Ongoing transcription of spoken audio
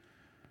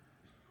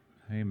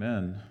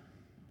Amen.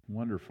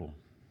 Wonderful.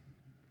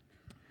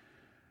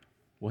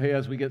 Well, hey,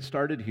 as we get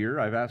started here,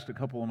 I've asked a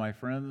couple of my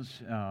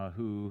friends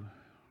who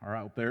are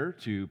out there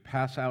to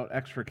pass out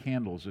extra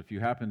candles. If you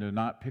happen to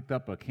not picked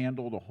up a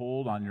candle to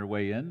hold on your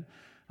way in,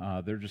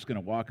 they're just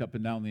going to walk up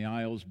and down the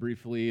aisles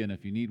briefly, and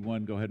if you need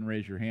one, go ahead and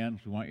raise your hand.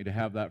 We want you to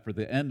have that for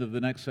the end of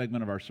the next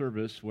segment of our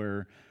service,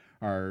 where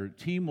our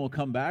team will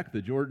come back,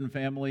 the Jordan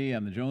family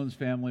and the Jones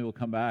family will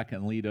come back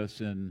and lead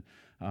us in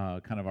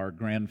kind of our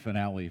grand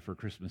finale for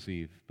Christmas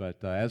Eve.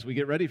 But as we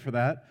get ready for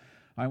that,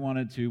 I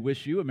wanted to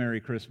wish you a Merry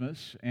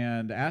Christmas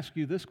and ask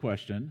you this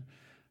question,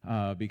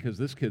 because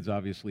this kid's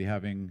obviously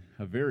having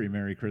a very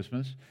Merry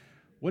Christmas.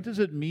 What does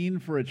it mean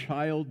for a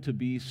child to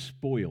be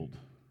spoiled?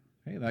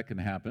 Hey, that can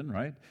happen,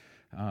 right?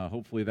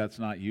 Hopefully that's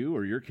not you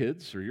or your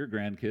kids or your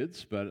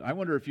grandkids, but I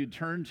wonder if you'd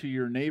turn to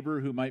your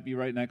neighbor who might be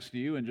right next to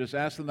you and just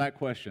ask them that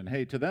question.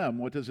 Hey, to them,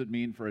 what does it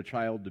mean for a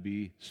child to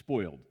be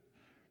spoiled?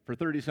 For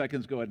 30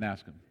 seconds, go ahead and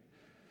ask them.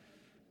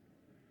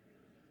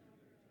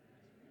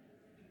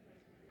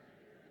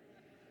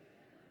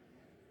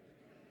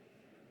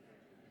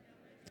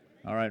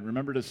 All right,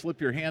 remember to slip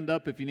your hand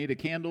up if you need a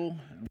candle,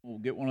 and we'll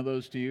get one of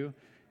those to you.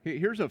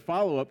 Here's a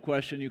follow-up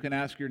question you can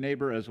ask your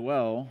neighbor as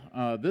well.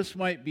 This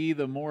might be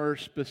the more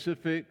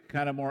specific,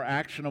 kind of more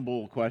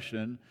actionable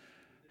question.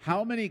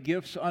 How many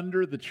gifts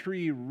under the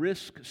tree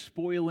risk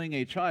spoiling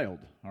a child?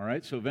 All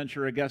right, so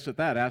venture a guess at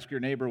that. Ask your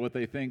neighbor what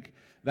they think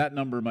that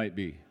number might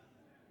be.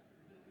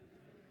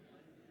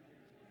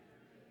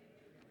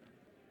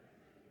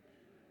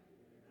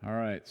 All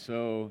right,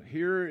 so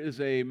here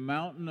is a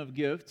mountain of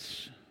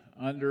gifts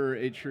under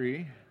a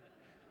tree.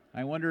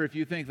 I wonder if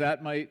you think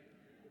that might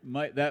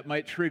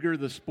trigger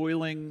the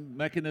spoiling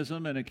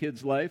mechanism in a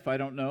kid's life. I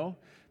don't know.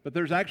 But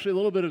there's actually a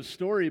little bit of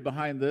story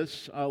behind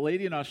this. A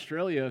lady in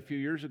Australia a few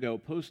years ago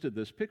posted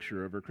this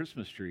picture of her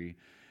Christmas tree,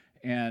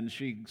 and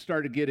she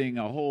started getting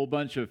a whole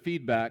bunch of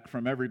feedback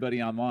from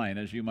everybody online,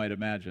 as you might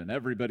imagine.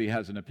 Everybody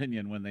has an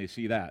opinion when they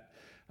see that.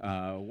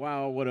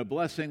 Wow, what a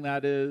blessing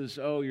that is.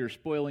 Oh, you're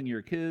spoiling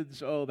your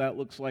kids. Oh, that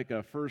looks like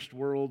a first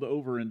world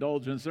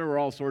overindulgence. There were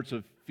all sorts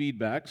of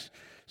feedbacks.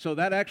 So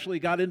that actually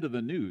got into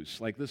the news.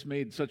 Like, this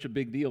made such a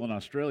big deal in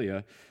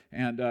Australia.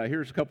 And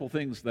here's a couple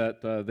things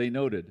that they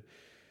noted.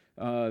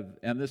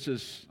 And this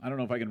is, I don't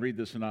know if I can read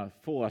this in a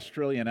full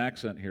Australian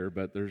accent here,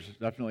 but there's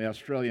definitely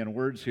Australian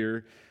words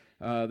here.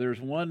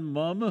 There's one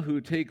mum who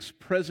takes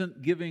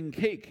present-giving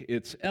cake.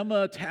 It's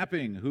Emma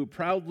Tapping, who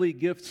proudly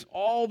gifts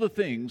all the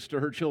things to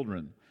her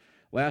children.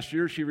 Last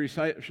year, she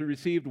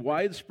received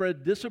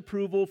widespread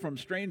disapproval from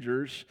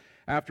strangers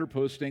after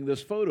posting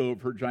this photo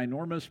of her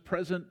ginormous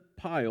present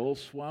pile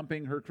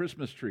swamping her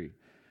Christmas tree.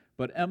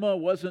 But Emma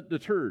wasn't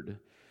deterred.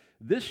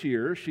 This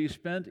year, she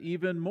spent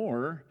even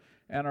more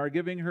and are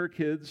giving her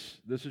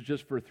kids, this is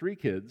just for 3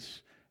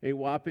 kids, a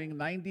whopping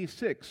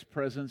 96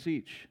 presents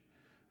each.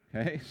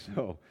 Okay,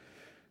 so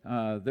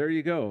there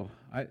you go.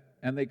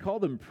 And they call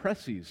them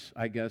pressies,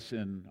 I guess,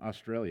 in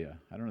Australia.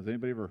 I don't know, has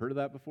anybody ever heard of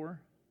that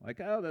before? Like,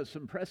 oh, there's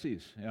some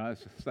pressies. You know,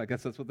 I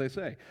guess that's what they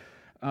say.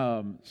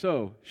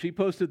 So she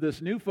posted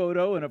this new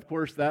photo, and of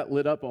course that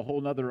lit up a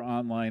whole nother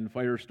online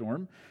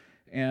firestorm.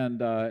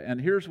 And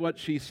here's what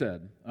she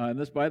said. And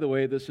this, by the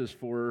way, this is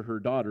for her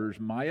daughters,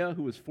 Maya,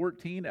 who is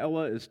 14,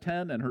 Ella is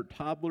 10, and her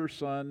toddler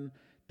son,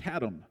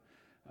 Tatum,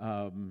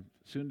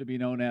 soon to be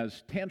known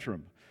as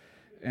Tantrum.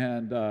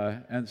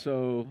 And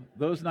so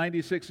those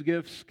 96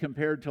 gifts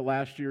compared to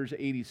last year's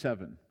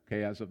 87,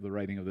 okay, as of the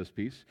writing of this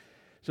piece.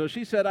 So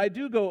she said, I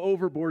do go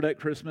overboard at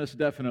Christmas,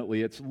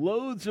 definitely. It's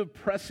loads of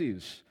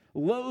pressies,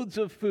 loads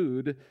of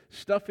food,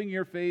 stuffing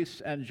your face,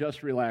 and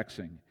just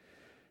relaxing.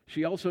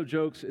 She also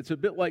jokes, it's a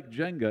bit like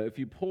Jenga. If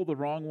you pull the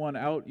wrong one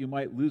out, you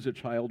might lose a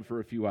child for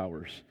a few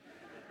hours.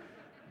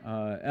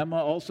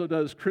 Emma also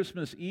does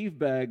Christmas Eve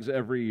bags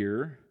every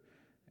year,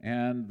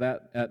 and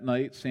that at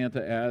night,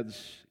 Santa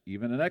adds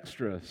even an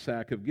extra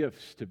sack of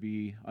gifts to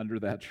be under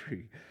that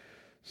tree.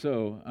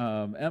 So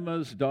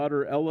Emma's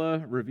daughter Ella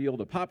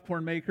revealed a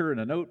popcorn maker and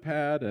a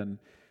notepad, and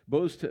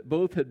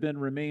both had been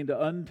remained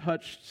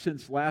untouched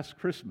since last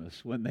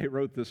Christmas when they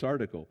wrote this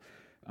article.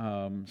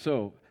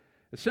 So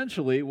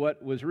essentially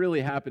what was really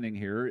happening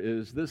here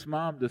is this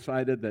mom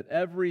decided that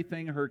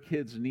everything her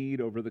kids need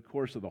over the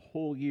course of the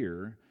whole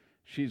year,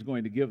 she's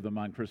going to give them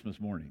on Christmas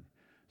morning.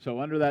 So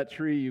under that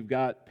tree, you've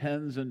got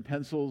pens and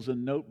pencils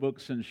and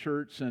notebooks and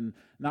shirts, and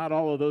not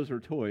all of those are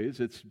toys.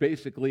 It's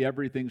basically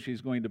everything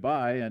she's going to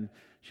buy. And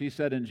she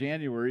said in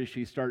January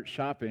she starts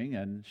shopping,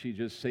 and she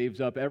just saves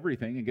up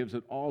everything and gives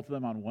it all to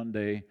them on one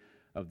day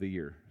of the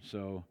year.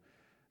 So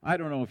I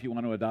don't know if you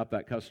want to adopt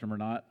that custom or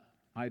not.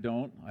 I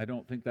don't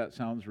think that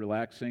sounds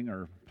relaxing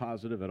or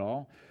positive at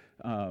all.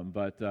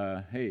 But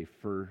hey,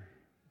 for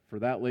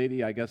that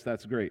lady, I guess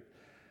that's great.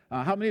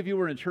 How many of you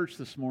were in church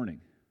this morning?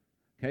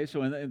 Okay,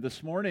 so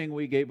this morning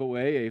we gave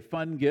away a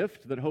fun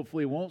gift that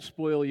hopefully won't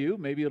spoil you.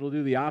 Maybe it'll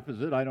do the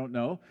opposite, I don't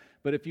know.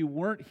 But if you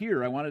weren't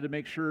here, I wanted to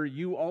make sure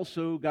you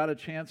also got a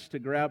chance to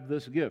grab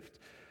this gift.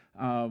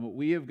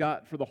 We have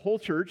got, for the whole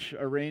church,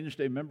 arranged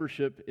a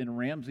membership in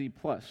Ramsey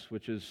Plus,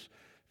 which is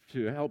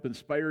to help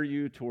inspire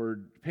you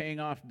toward paying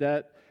off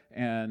debt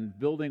and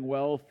building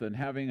wealth and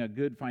having a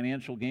good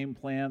financial game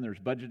plan. There's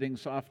budgeting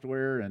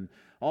software and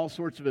all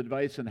sorts of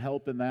advice and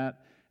help in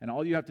that. And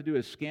all you have to do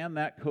is scan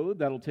that code.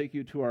 That'll take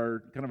you to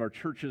our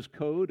church's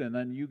code, and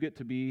then you get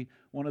to be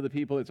one of the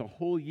people. It's a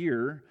whole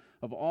year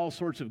of all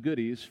sorts of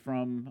goodies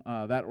from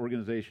that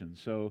organization.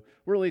 So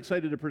we're really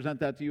excited to present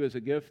that to you as a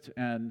gift.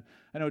 And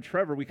I know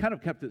Trevor, we kind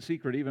of kept it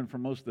secret even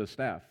from most of the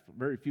staff.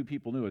 Very few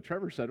people knew it.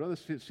 Trevor said, well,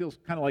 this feels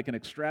kind of like an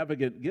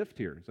extravagant gift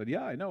here. I said,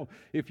 yeah, I know.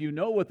 If you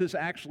know what this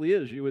actually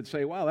is, you would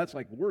say, wow, that's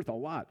like worth a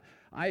lot.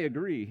 I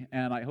agree,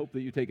 and I hope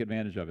that you take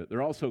advantage of it. There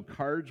are also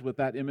cards with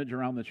that image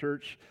around the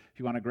church. If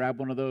you want to grab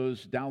one of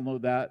those,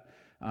 download that.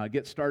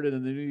 Get started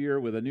in the new year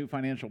with a new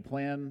financial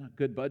plan,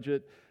 good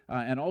budget,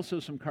 and also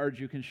some cards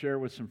you can share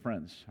with some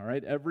friends. All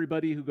right,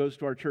 everybody who goes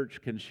to our church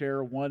can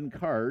share one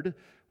card.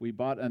 We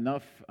bought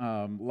enough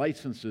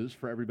licenses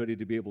for everybody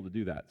to be able to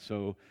do that.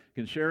 So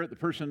you can share it. The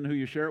person who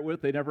you share it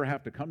with, they never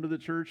have to come to the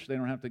church. They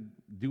don't have to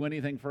do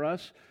anything for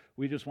us.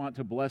 We just want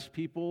to bless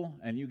people,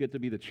 and you get to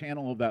be the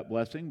channel of that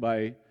blessing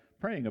by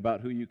praying about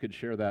who you could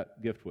share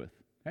that gift with.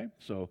 Okay,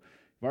 so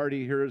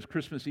here is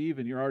Christmas Eve,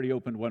 and you already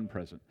opened one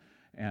present.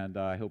 And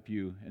I hope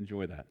you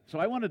enjoy that. So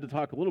I wanted to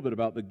talk a little bit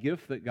about the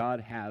gift that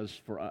God has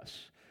for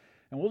us.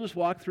 And we'll just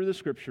walk through the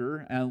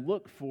scripture and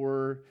look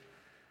for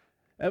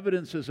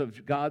evidences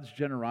of God's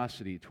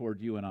generosity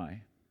toward you and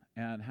I,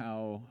 and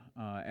how,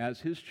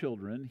 as His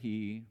children,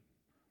 He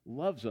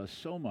loves us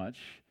so much,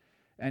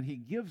 and He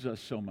gives us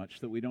so much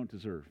that we don't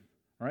deserve.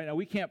 All right? Now,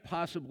 we can't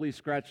possibly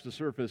scratch the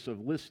surface of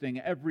listing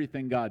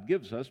everything God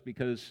gives us,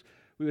 because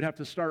we would have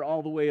to start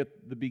all the way at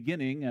the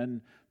beginning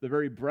and the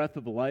very breath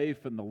of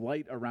life and the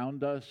light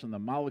around us and the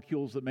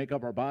molecules that make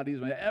up our bodies.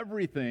 I mean,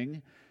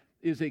 everything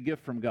is a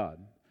gift from God.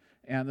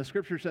 And the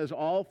scripture says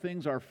all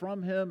things are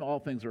from Him, all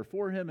things are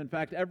for Him. In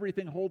fact,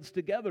 everything holds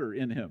together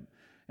in Him.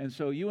 And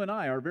so you and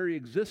I, our very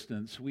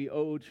existence, we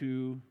owe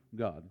to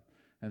God.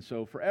 And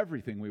so for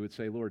everything, we would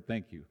say, Lord,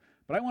 thank you.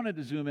 But I wanted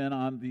to zoom in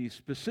on the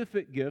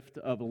specific gift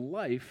of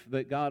life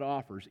that God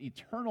offers,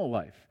 eternal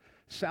life,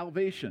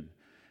 salvation.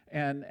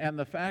 And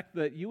the fact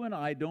that you and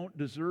I don't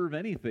deserve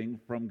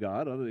anything from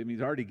God, other than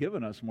He's already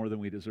given us more than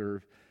we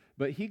deserve,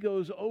 but He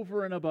goes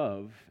over and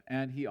above,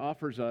 and He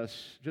offers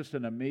us just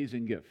an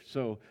amazing gift.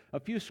 So a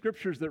few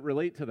scriptures that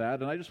relate to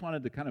that, and I just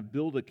wanted to kind of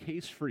build a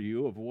case for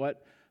you of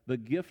what the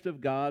gift of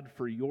God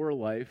for your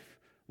life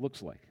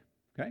looks like,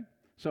 okay?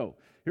 So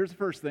here's the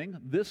first thing.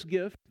 This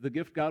gift, the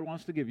gift God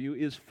wants to give you,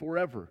 is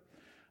forever.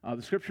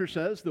 The scripture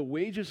says, the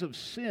wages of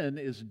sin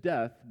is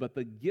death, but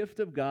the gift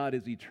of God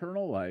is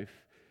eternal life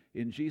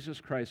in Jesus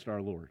Christ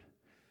our Lord.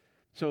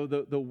 So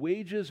the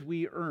wages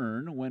we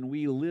earn when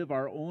we live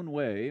our own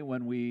way,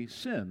 when we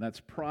sin,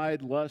 that's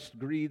pride, lust,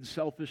 greed,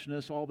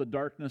 selfishness, all the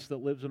darkness that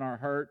lives in our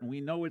heart, and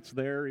we know it's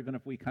there even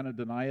if we kind of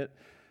deny it.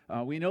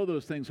 We know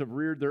those things have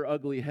reared their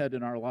ugly head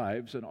in our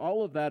lives, and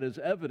all of that is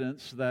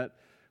evidence that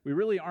we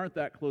really aren't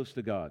that close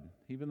to God.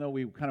 Even though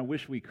we kind of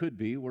wish we could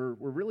be, we're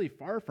really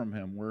far from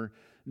Him. We're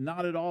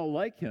not at all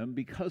like Him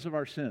because of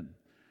our sin.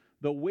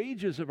 The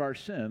wages of our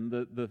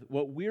sin,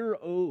 what we're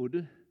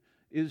owed,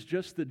 is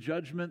just the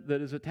judgment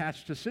that is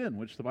attached to sin,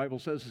 which the Bible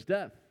says is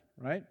death,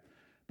 right?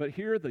 But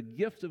here, the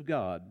gift of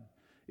God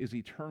is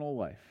eternal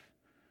life.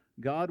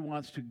 God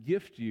wants to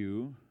gift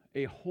you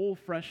a whole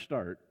fresh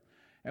start.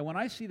 And when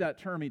I see that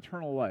term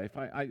eternal life,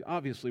 I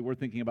obviously we're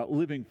thinking about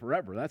living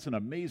forever. That's an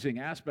amazing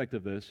aspect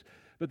of this.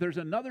 But there's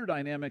another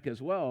dynamic as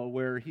well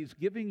where He's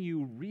giving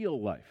you real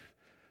life.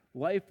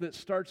 Life that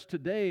starts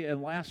today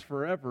and lasts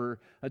forever,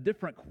 a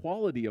different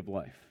quality of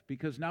life,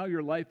 because now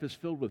your life is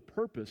filled with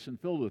purpose and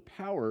filled with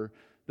power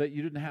that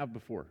you didn't have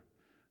before.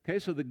 Okay,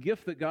 so the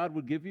gift that God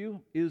would give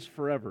you is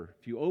forever.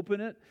 If you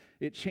open it,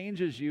 it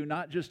changes you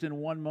not just in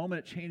one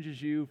moment, it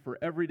changes you for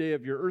every day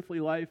of your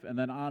earthly life and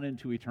then on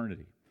into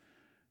eternity.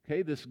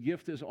 Okay, this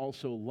gift is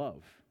also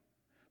love.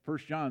 1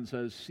 John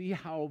says, see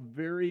how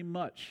very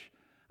much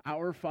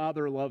our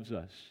Father loves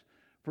us,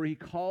 for He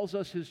calls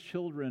us His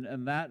children,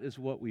 and that is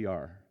what we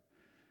are.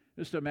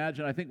 Just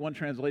imagine, I think one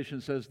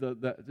translation says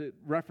that it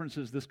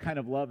references this kind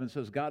of love and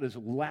says God has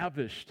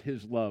lavished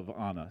His love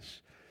on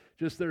us.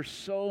 Just there's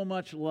so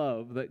much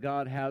love that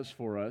God has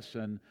for us,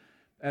 and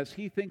as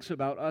He thinks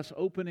about us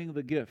opening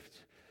the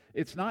gift,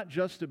 it's not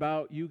just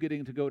about you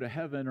getting to go to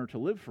heaven or to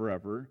live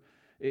forever.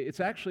 It's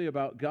actually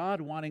about God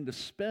wanting to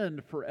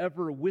spend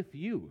forever with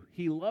you.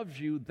 He loves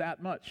you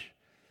that much.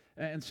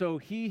 And so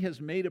He has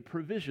made a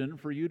provision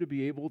for you to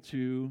be able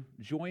to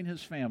join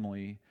His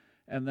family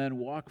and then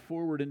walk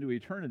forward into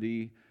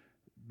eternity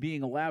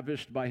being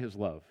lavished by His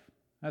love.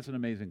 That's an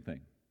amazing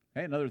thing.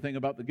 Okay, another thing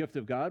about the gift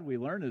of God we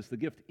learn is the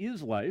gift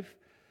is life.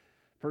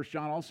 1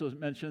 John also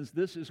mentions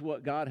this is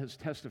what God has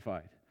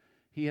testified.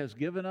 He has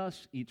given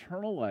us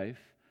eternal life,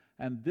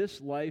 and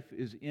this life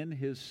is in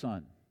His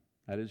Son.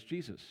 That is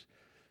Jesus.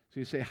 So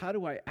you say, how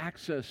do I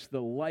access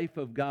the life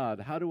of God?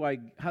 How do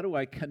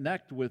I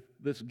connect with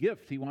this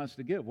gift He wants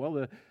to give?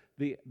 Well,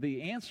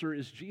 the answer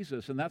is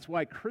Jesus, and that's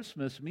why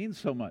Christmas means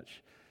so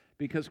much.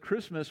 Because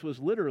Christmas was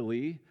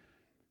literally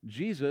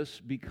Jesus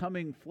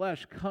becoming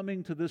flesh,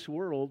 coming to this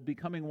world,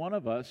 becoming one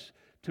of us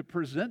to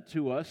present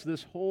to us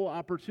this whole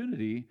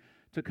opportunity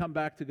to come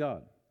back to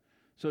God.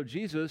 So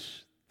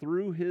Jesus,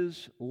 through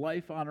his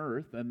life on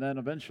earth and then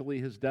eventually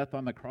his death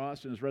on the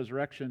cross and his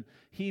resurrection,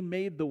 he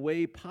made the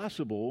way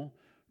possible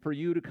for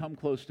you to come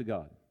close to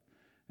God.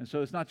 And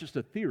so it's not just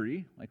a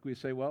theory, like we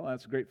say, well,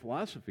 that's a great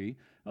philosophy.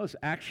 No, this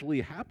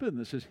actually happened.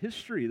 This is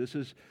history. This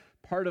is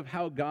part of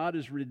how God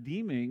is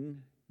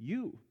redeeming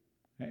you.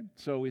 Okay?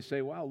 So we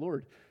say, wow,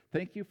 Lord,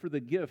 thank you for the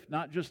gift,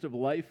 not just of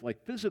life,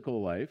 like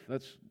physical life,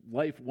 that's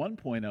life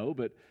 1.0,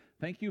 but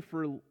thank you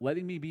for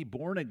letting me be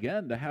born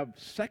again, to have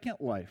second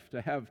life,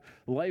 to have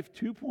life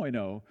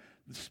 2.0,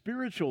 the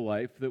spiritual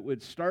life that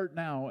would start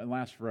now and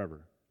last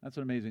forever. That's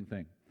an amazing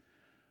thing.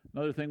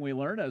 Another thing we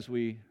learn as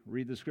we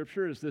read the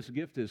Scripture is this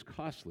gift is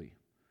costly.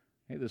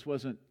 Okay, this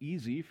wasn't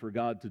easy for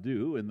God to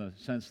do in the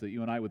sense that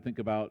you and I would think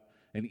about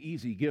an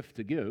easy gift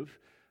to give.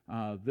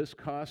 This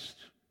cost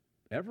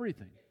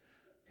everything.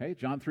 Okay,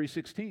 John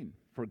 3:16.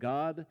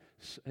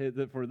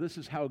 For this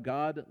is how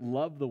God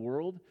loved the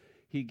world.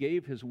 He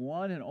gave his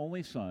one and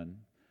only Son,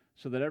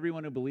 so that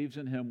everyone who believes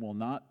in him will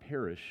not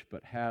perish,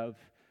 but have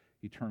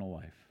eternal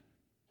life.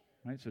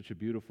 Right? Such a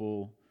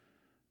beautiful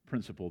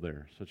principle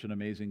there. Such an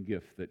amazing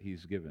gift that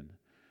he's given.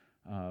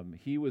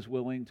 He was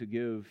willing to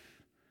give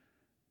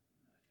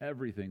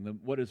everything.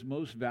 What is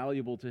most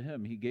valuable to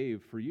him, he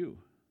gave for you.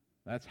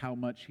 That's how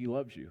much he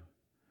loves you.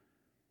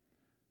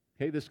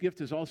 Okay, this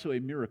gift is also a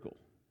miracle.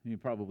 You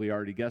probably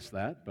already guessed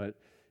that, but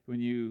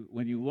when you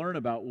learn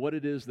about what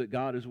it is that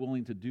God is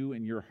willing to do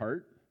in your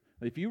heart,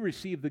 if you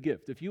receive the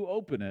gift, if you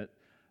open it,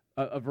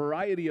 a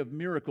variety of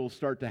miracles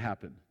start to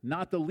happen,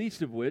 not the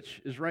least of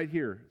which is right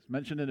here. It's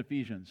mentioned in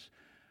Ephesians.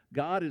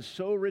 God is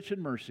so rich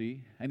in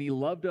mercy, and he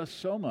loved us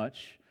so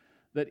much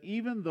that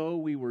even though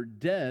we were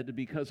dead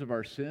because of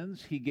our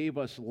sins, he gave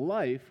us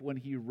life when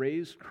he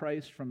raised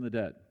Christ from the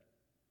dead.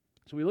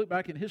 So we look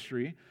back in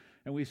history,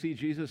 and we see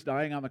Jesus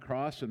dying on the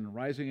cross and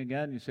rising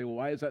again. You say, well,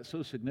 why is that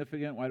so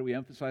significant? Why do we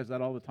emphasize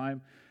that all the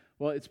time?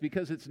 Well, it's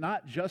because it's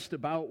not just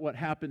about what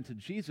happened to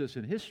Jesus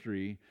in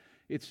history.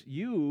 It's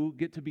you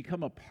get to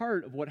become a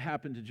part of what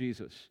happened to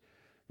Jesus.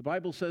 The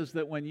Bible says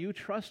that when you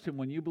trust him,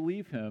 when you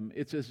believe him,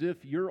 it's as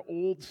if your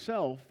old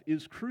self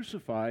is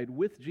crucified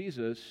with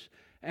Jesus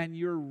and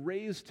you're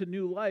raised to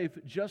new life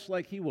just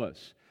like he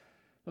was.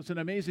 It's an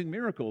amazing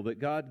miracle that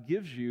God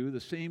gives you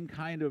the same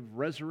kind of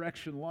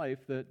resurrection life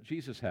that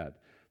Jesus had.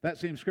 That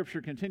same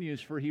scripture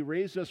continues, for he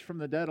raised us from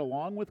the dead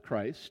along with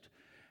Christ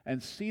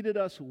and seated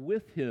us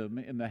with him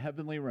in the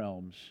heavenly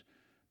realms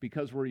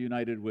because we're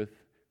united with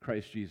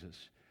Christ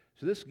Jesus.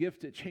 So this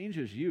gift, it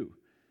changes you.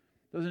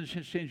 It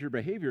doesn't change your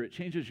behavior, it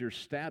changes your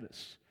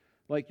status.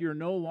 Like you're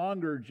no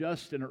longer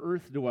just an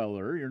earth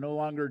dweller, you're no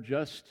longer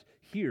just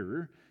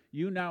here.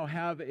 You now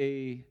have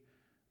a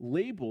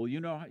label,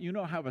 you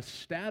now have a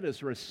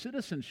status or a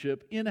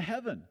citizenship in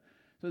heaven.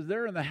 It says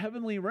there in the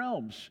heavenly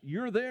realms,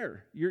 you're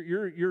there.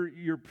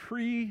 You're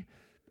pre.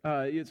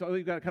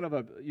 You've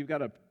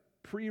got a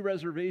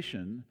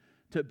pre-reservation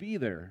to be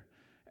there,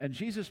 and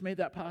Jesus made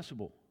that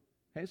possible.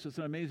 Okay, so it's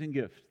an amazing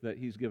gift that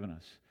he's given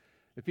us.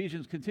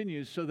 Ephesians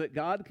continues, so that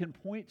God can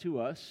point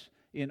to us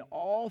in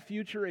all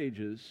future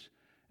ages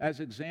as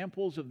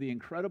examples of the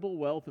incredible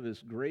wealth of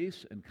his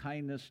grace and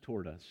kindness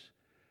toward us,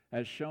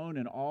 as shown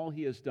in all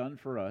he has done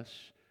for us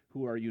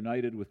who are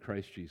united with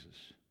Christ Jesus.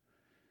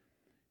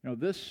 You know,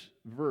 this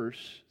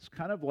verse is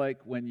kind of like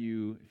when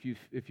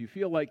if you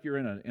feel like you're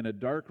in a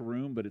dark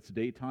room, but it's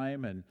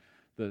daytime, and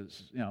the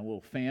little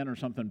fan or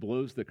something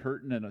blows the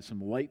curtain and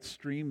some light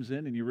streams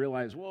in, and you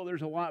realize, whoa,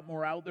 there's a lot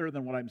more out there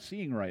than what I'm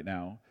seeing right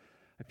now.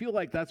 I feel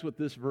like that's what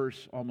this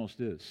verse almost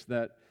is,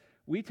 that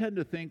we tend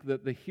to think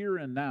that the here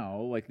and now,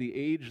 like the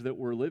age that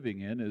we're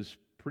living in, is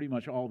pretty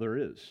much all there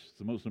is. It's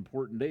the most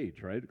important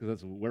age, right? Because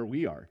that's where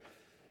we are.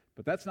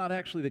 But that's not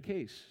actually the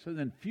case. So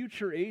then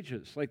future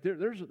ages, like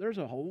there's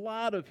a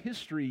lot of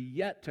history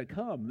yet to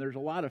come. There's a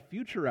lot of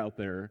future out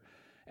there.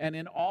 And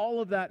in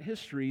all of that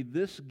history,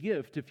 this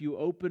gift, if you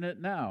open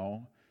it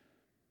now,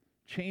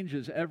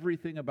 changes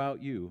everything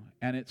about you.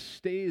 And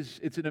it's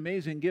an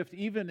amazing gift.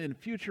 Even in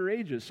future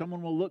ages,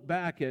 someone will look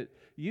back at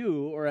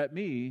you or at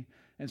me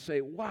and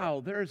say,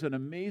 wow, there's an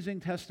amazing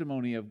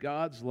testimony of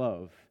God's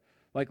love.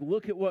 Like,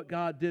 look at what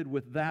God did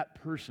with that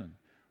person.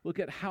 Look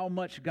at how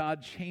much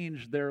God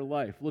changed their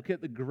life. Look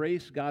at the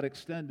grace God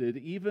extended,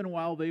 even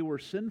while they were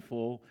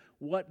sinful,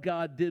 what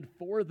God did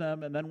for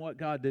them and then what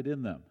God did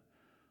in them.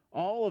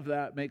 All of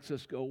that makes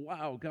us go,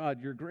 wow,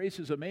 God, your grace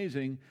is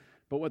amazing.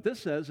 But what this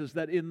says is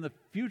that in the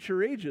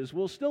future ages,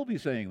 we'll still be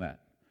saying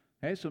that.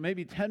 Okay, so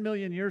maybe 10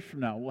 million years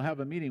from now, we'll have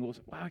a meeting. We'll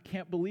say, wow, I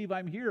can't believe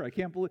I'm here.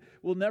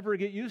 We'll never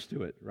get used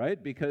to it,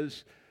 right?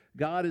 Because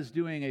God is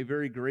doing a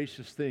very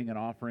gracious thing and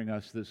offering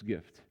us this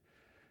gift.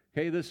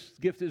 Okay, this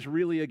gift is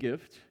really a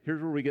gift.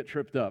 Here's where we get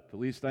tripped up. At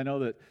least I know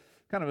that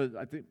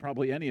I think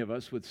probably any of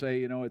us would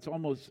say, it's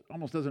almost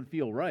doesn't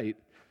feel right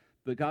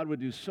that God would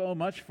do so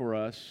much for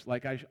us,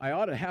 like I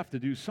ought to have to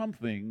do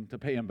something to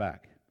pay him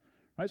back.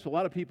 Right? So a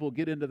lot of people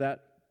get into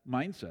that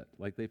mindset.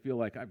 Like they feel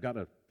like I've got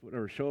to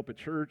or show up at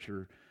church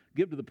or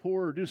give to the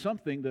poor or do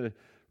something to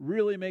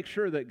really make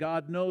sure that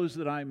God knows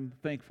that I'm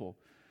thankful.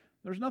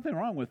 There's nothing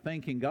wrong with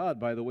thanking God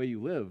by the way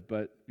you live,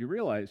 but you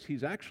realize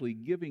He's actually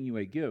giving you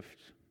a gift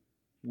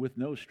with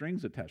no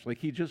strings attached. Like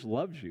He just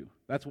loves you.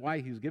 That's why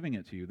He's giving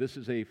it to you. This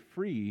is a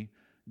free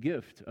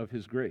gift of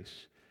His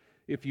grace.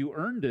 If you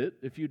earned it,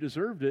 if you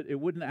deserved it, it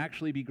wouldn't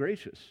actually be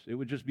gracious. It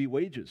would just be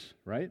wages,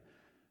 right?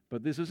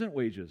 But this isn't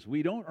wages.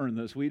 We don't earn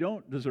this. We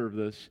don't deserve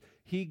this.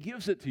 He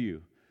gives it to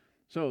you.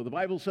 So the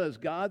Bible says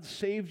God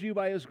saved you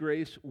by His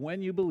grace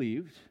when you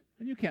believed,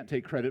 and you can't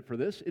take credit for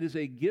this. It is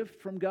a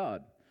gift from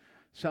God.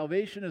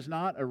 Salvation is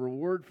not a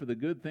reward for the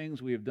good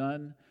things we have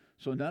done,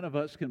 so none of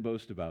us can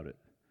boast about it.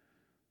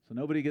 So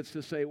nobody gets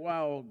to say,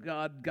 wow,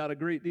 God got a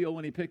great deal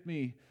when He picked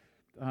me.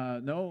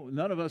 No,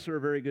 none of us are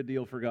a very good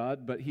deal for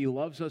God, but He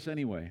loves us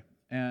anyway,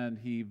 and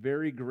He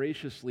very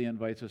graciously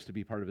invites us to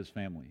be part of His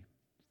family.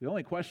 The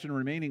only question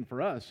remaining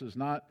for us is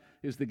not,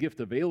 is the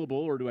gift available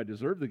or do I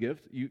deserve the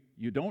gift?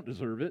 You don't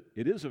deserve it.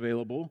 It is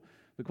available.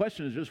 The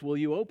question is just, will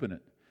you open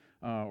it?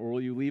 Or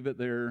will you leave it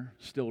there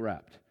still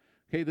wrapped?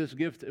 Okay, this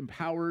gift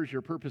empowers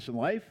your purpose in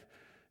life.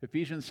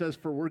 Ephesians says,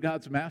 for we're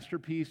God's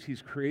masterpiece.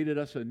 He's created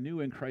us anew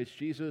in Christ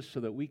Jesus so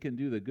that we can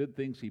do the good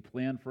things He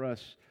planned for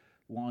us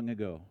long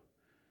ago.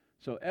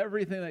 So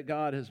everything that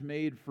God has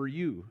made for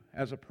you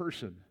as a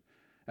person,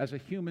 as a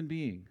human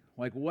being,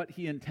 like what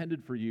He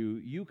intended for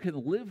you, you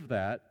can live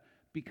that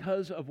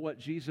because of what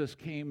Jesus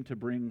came to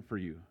bring for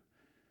you.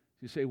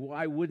 You say,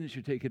 why wouldn't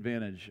you take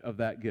advantage of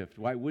that gift?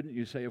 Why wouldn't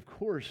you say, of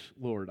course,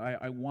 Lord,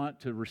 I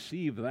want to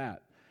receive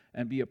that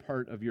and be a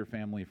part of your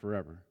family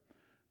forever?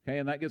 Okay,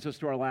 and that gets us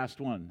to our last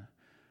one.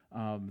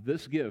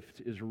 This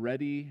gift is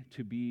ready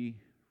to be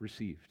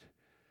received.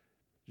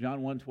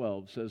 John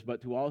 1:12 says,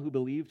 but to all who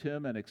believed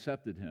Him and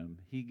accepted Him,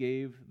 He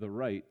gave the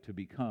right to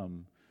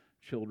become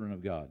children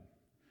of God.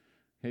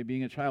 Okay,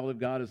 being a child of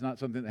God is not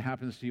something that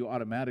happens to you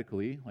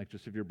automatically, like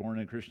just if you're born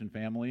in a Christian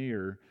family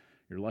or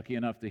you're lucky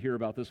enough to hear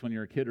about this when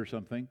you're a kid or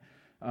something.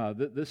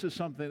 This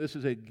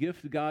is a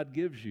gift God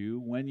gives you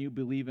when you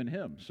believe in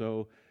Him.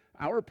 So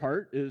our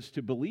part is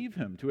to believe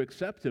Him, to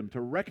accept Him,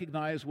 to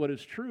recognize what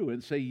is true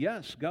and say,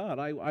 yes, God,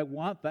 I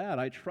want that.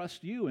 I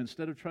trust You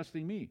instead of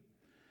trusting me.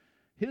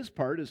 His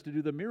part is to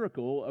do the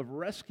miracle of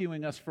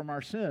rescuing us from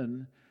our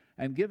sin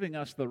and giving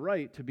us the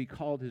right to be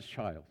called His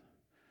child.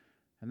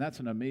 And that's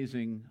an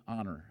amazing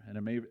honor,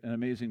 an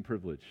amazing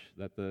privilege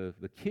that the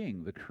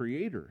King, the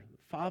Creator, the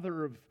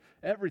Father of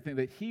everything,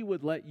 that He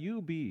would let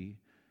you be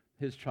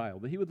His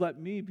child, that He would let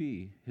me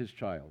be His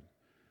child.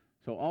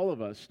 So all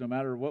of us, no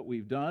matter what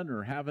we've done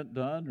or haven't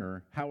done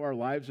or how our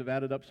lives have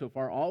added up so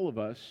far, all of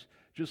us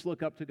just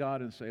look up to God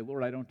and say,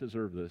 Lord, I don't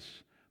deserve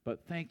this, but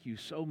thank You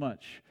so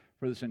much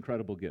for this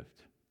incredible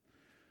gift.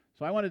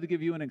 So I wanted to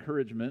give you an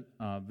encouragement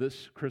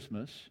this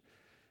Christmas,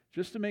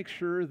 just to make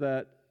sure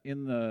that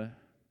in the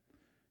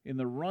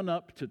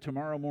run-up to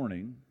tomorrow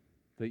morning,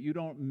 that you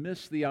don't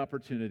miss the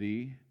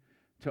opportunity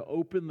to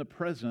open the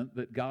present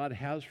that God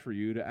has for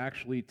you, to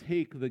actually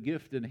take the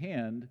gift in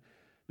hand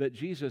that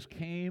Jesus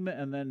came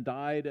and then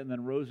died and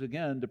then rose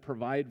again to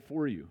provide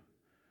for you.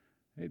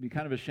 It'd be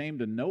kind of a shame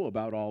to know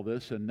about all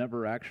this and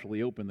never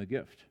actually open the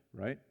gift,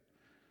 right?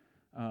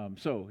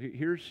 So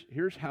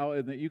here's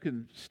how that you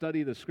can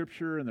study the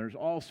Scripture, and there's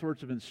all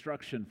sorts of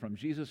instruction from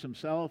Jesus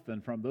Himself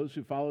and from those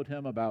who followed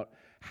Him about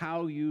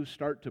how you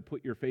start to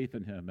put your faith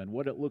in Him and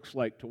what it looks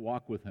like to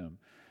walk with Him.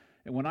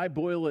 And when I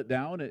boil it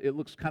down, it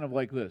looks kind of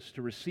like this.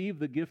 To receive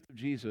the gift of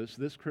Jesus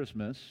this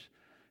Christmas,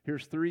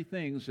 here's 3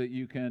 things that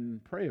you can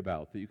pray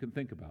about, that you can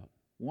think about.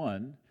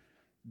 1,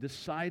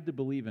 decide to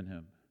believe in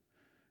Him.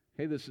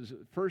 Okay, this is,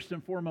 first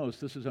and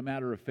foremost, this is a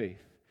matter of faith.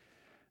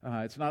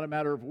 It's not a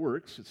matter of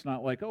works. It's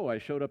not like, oh, I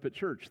showed up at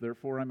church,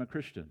 therefore I'm a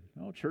Christian.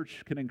 No,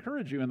 church can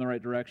encourage you in the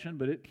right direction,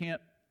 but it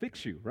can't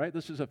fix you, right?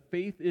 This is a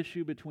faith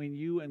issue between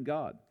you and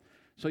God.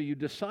 So you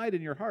decide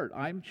in your heart,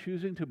 I'm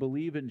choosing to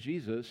believe in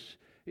Jesus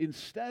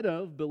instead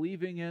of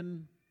believing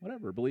in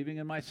believing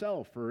in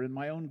myself or in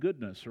my own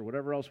goodness or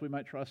whatever else we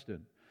might trust in.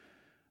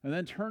 And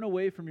then turn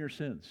away from your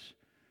sins.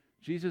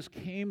 Jesus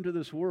came to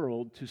this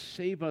world to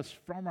save us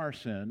from our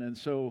sin, and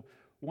so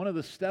one of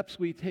the steps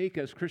we take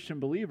as Christian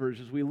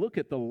believers is we look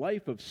at the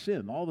life of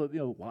sin, all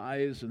the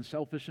lies and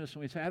selfishness,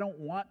 and we say, I don't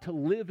want to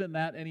live in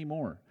that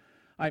anymore.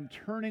 I'm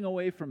turning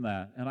away from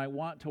that, and I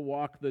want to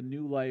walk the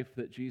new life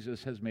that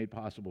Jesus has made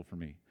possible for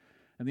me.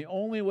 And the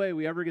only way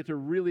we ever get to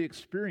really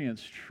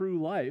experience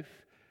true life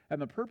and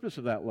the purpose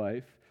of that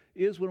life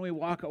is when we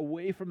walk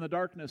away from the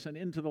darkness and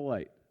into the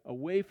light,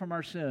 away from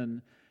our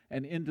sin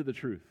and into the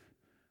truth.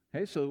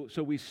 Okay,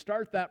 so we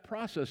start that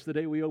process the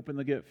day we open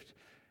the gift.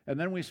 And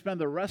then we spend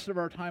the rest of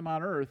our time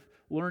on earth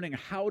learning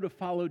how to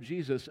follow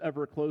Jesus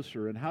ever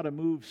closer and how to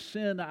move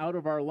sin out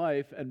of our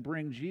life and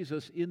bring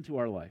Jesus into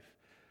our life.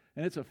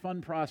 And it's a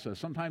fun process.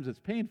 Sometimes it's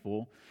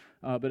painful,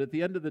 but at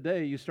the end of the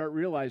day, you start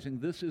realizing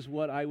this is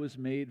what I was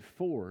made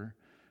for.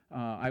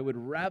 I would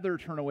rather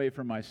turn away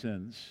from my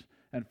sins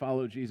and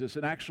follow Jesus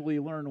and actually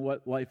learn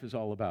what life is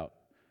all about.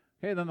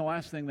 Okay, then the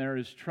last thing there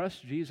is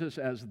trust Jesus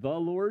as the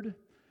Lord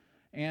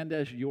and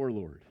as your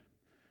Lord.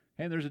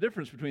 And there's a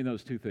difference between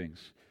those two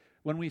things.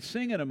 When we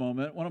sing in a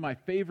moment, one of my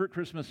favorite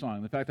Christmas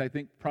songs, in fact, I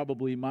think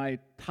probably my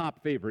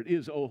top favorite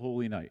is O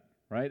Holy Night,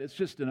 right? It's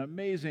just an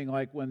amazing,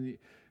 like when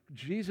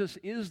Jesus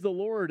is the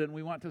Lord and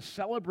we want to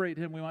celebrate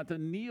him, we want to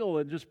kneel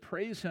and just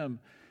praise him.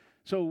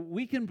 So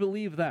we can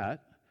believe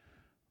that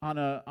on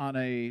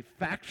a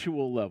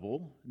factual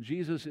level.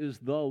 Jesus is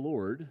the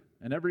Lord,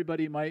 and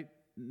everybody might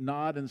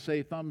nod and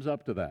say thumbs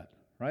up to that,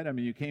 right? I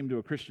mean, you came to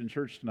a Christian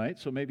church tonight,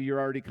 so maybe you're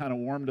already kind of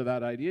warm to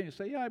that idea. You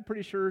say, yeah, I'm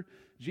pretty sure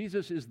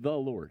Jesus is the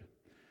Lord.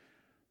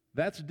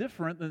 That's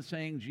different than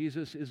saying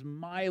Jesus is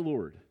my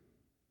Lord.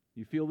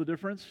 You feel the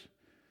difference?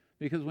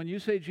 Because when you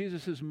say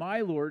Jesus is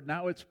my Lord,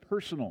 now it's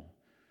personal.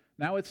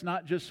 Now it's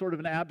not just sort of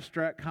an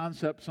abstract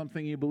concept,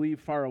 something you believe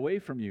far away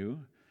from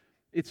you.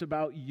 It's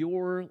about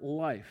your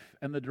life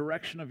and the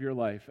direction of your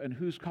life and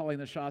who's calling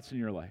the shots in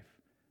your life.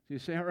 So you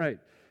say, all right,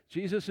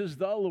 Jesus is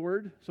the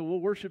Lord, so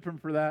we'll worship him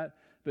for that.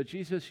 But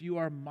Jesus, you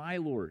are my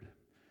Lord.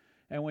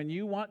 And when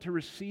you want to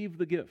receive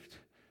the gift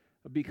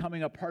of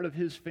becoming a part of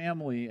his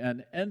family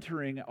and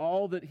entering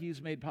all that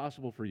he's made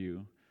possible for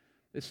you,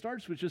 it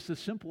starts with just a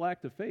simple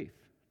act of faith.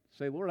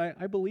 Say, Lord,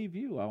 I believe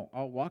you.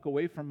 I'll walk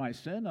away from my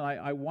sin, and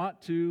I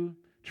want to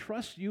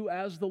trust you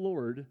as the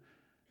Lord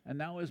and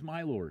now as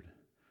my Lord.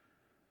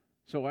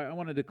 So I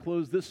wanted to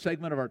close this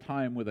segment of our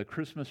time with a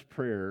Christmas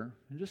prayer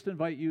and just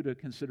invite you to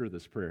consider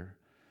this prayer.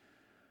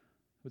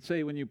 I would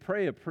say when you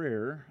pray a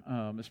prayer,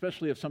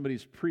 especially if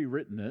somebody's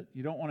pre-written it,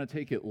 you don't want to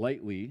take it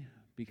lightly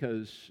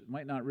because it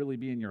might not really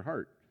be in your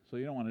heart. So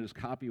you don't want to just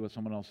copy what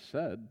someone else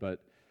said,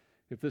 but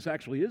if this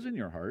actually is in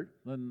your heart,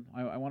 then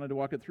I wanted to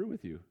walk it through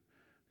with you.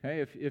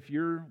 Okay, if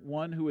you're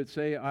one who would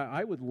say,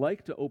 I would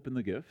like to open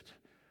the gift,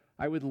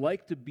 I would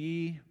like to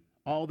be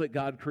all that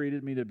God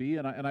created me to be,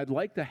 and I'd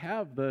like to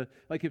have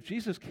like if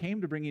Jesus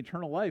came to bring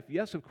eternal life,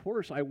 yes, of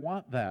course, I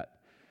want that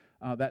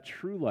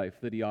true life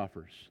that he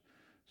offers.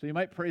 So you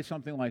might pray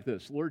something like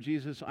this: Lord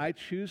Jesus, I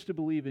choose to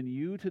believe in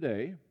you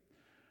today,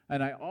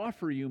 and I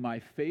offer you my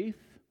faith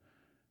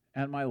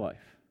and my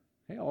life.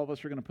 Okay, all of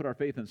us are going to put our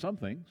faith in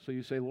something, so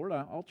you say, Lord,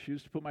 I'll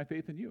choose to put my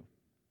faith in you.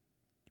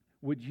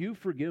 Would you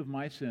forgive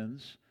my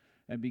sins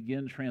and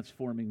begin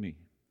transforming me?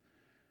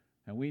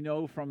 And we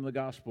know from the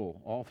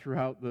gospel, all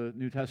throughout the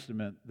New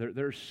Testament,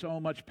 there's so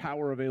much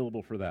power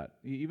available for that.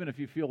 Even if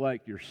you feel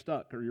like you're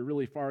stuck or you're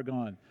really far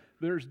gone,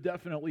 there's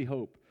definitely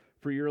hope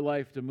for your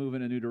life to move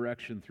in a new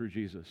direction through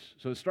Jesus.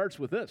 So it starts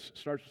with this. It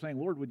starts with saying,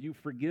 Lord, would you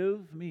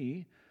forgive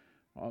me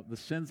the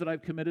sins that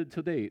I've committed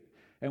to date?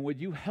 And would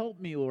you help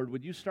me, Lord?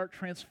 Would you start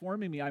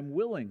transforming me? I'm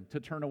willing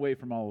to turn away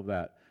from all of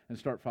that and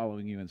start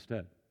following you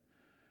instead.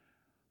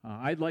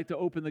 I'd like to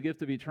open the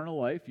gift of eternal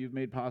life you've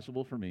made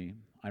possible for me.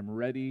 I'm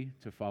ready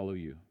to follow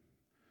you.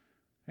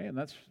 Hey, and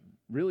that's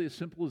really as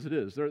simple as it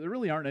is. There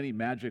really aren't any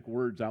magic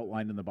words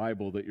outlined in the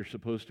Bible that you're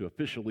supposed to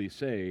officially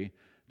say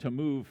to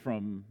move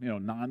from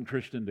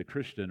non-Christian to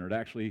Christian or to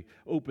actually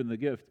open the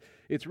gift.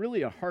 It's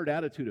really a hard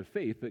attitude of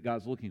faith that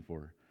God's looking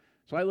for.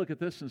 So I look at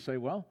this and say,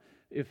 well,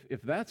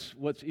 if that's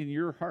what's in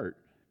your heart,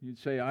 you'd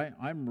say,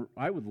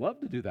 I would love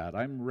to do that.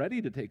 I'm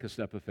ready to take a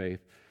step of faith.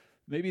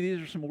 Maybe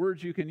these are some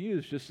words you can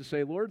use just to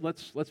say, Lord,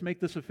 let's make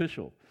this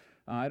official.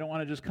 I don't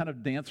want to just kind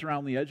of dance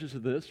around the edges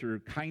of this or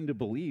kind of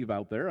believe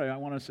out there. I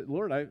want to say,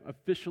 Lord,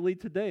 officially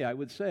today I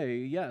would say,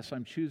 yes,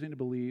 I'm choosing to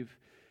believe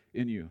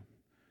in you.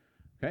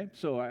 Okay,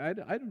 so I'd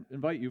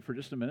invite you for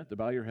just a minute to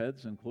bow your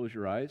heads and close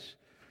your eyes,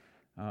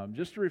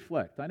 just to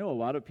reflect. I know a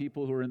lot of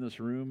people who are in this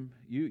room,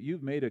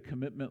 you've made a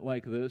commitment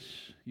like this.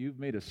 You've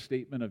made a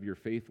statement of your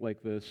faith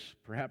like this,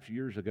 perhaps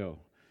years ago.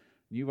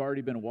 You've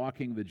already been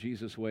walking the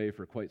Jesus way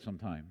for quite some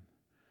time.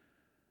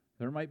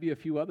 There might be a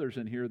few others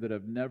in here that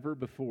have never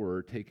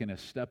before taken a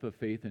step of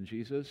faith in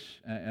Jesus,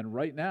 and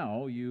right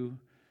now you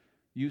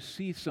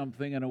see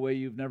something in a way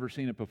you've never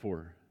seen it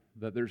before,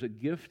 that there's a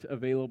gift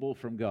available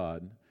from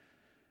God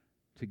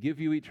to give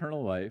you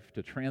eternal life,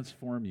 to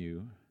transform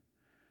you,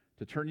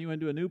 to turn you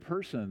into a new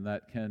person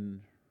that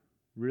can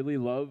really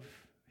love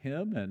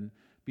him and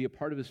be a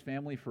part of his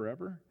family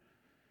forever.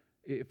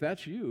 If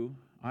that's you,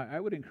 I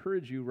would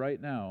encourage you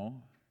right now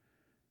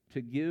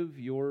to give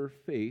your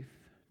faith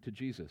to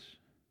Jesus,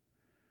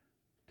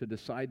 to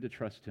decide to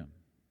trust him.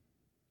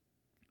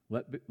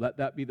 Let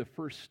that be the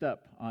first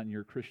step on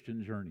your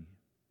Christian journey.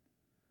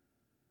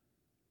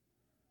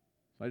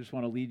 So I just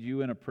want to lead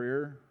you in a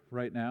prayer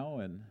right now,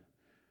 and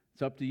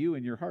it's up to you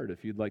in your heart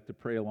if you'd like to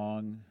pray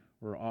along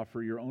or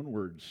offer your own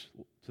words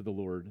to the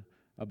Lord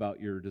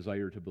about your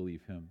desire to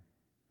believe him.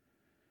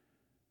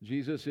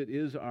 Jesus, it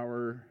is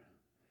our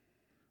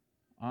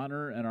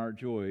honor and our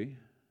joy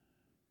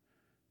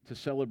to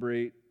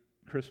celebrate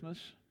Christmas,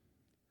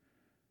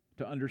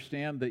 to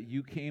understand that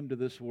you came to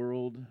this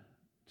world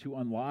to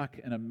unlock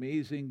an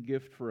amazing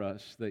gift for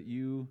us that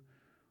you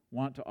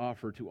want to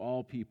offer to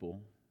all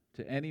people,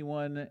 to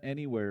anyone,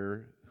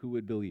 anywhere who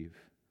would believe.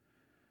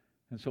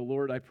 And so,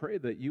 Lord, I pray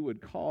that you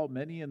would call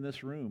many in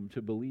this room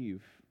to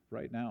believe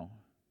right now,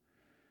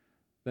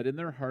 that in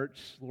their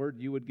hearts, Lord,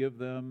 you would give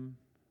them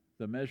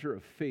the measure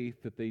of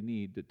faith that they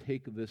need to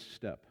take this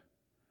step.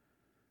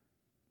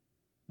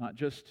 not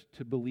just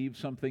to believe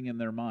something in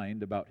their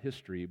mind about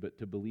history, but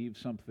to believe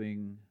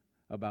something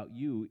about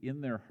you in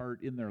their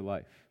heart, in their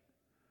life.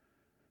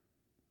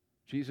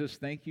 Jesus,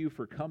 thank you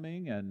for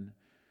coming and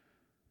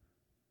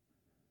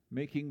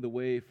making the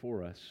way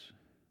for us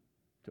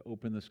to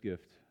open this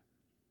gift.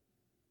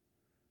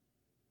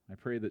 I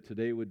pray that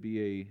today would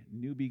be a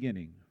new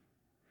beginning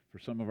for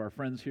some of our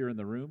friends here in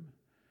the room,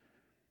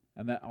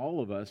 and that all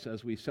of us,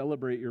 as we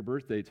celebrate your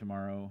birthday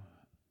tomorrow,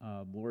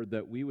 Lord,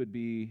 that we would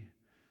be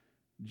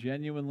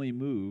genuinely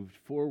moved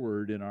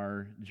forward in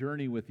our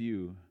journey with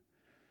you.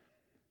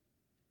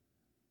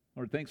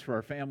 Lord, thanks for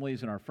our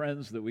families and our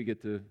friends that we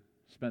get to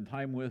spend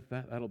time with.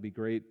 That'll be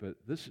great, but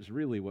this is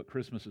really what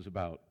Christmas is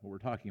about, what we're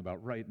talking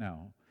about right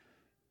now.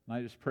 And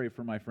I just pray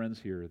for my friends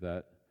here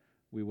that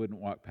we wouldn't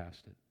walk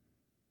past it.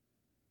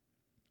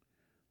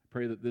 I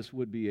pray that this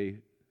would be a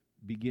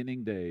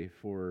beginning day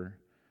for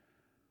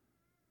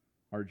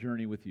our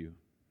journey with you.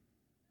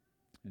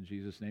 In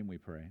Jesus' name we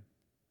pray.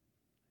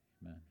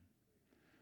 Amen.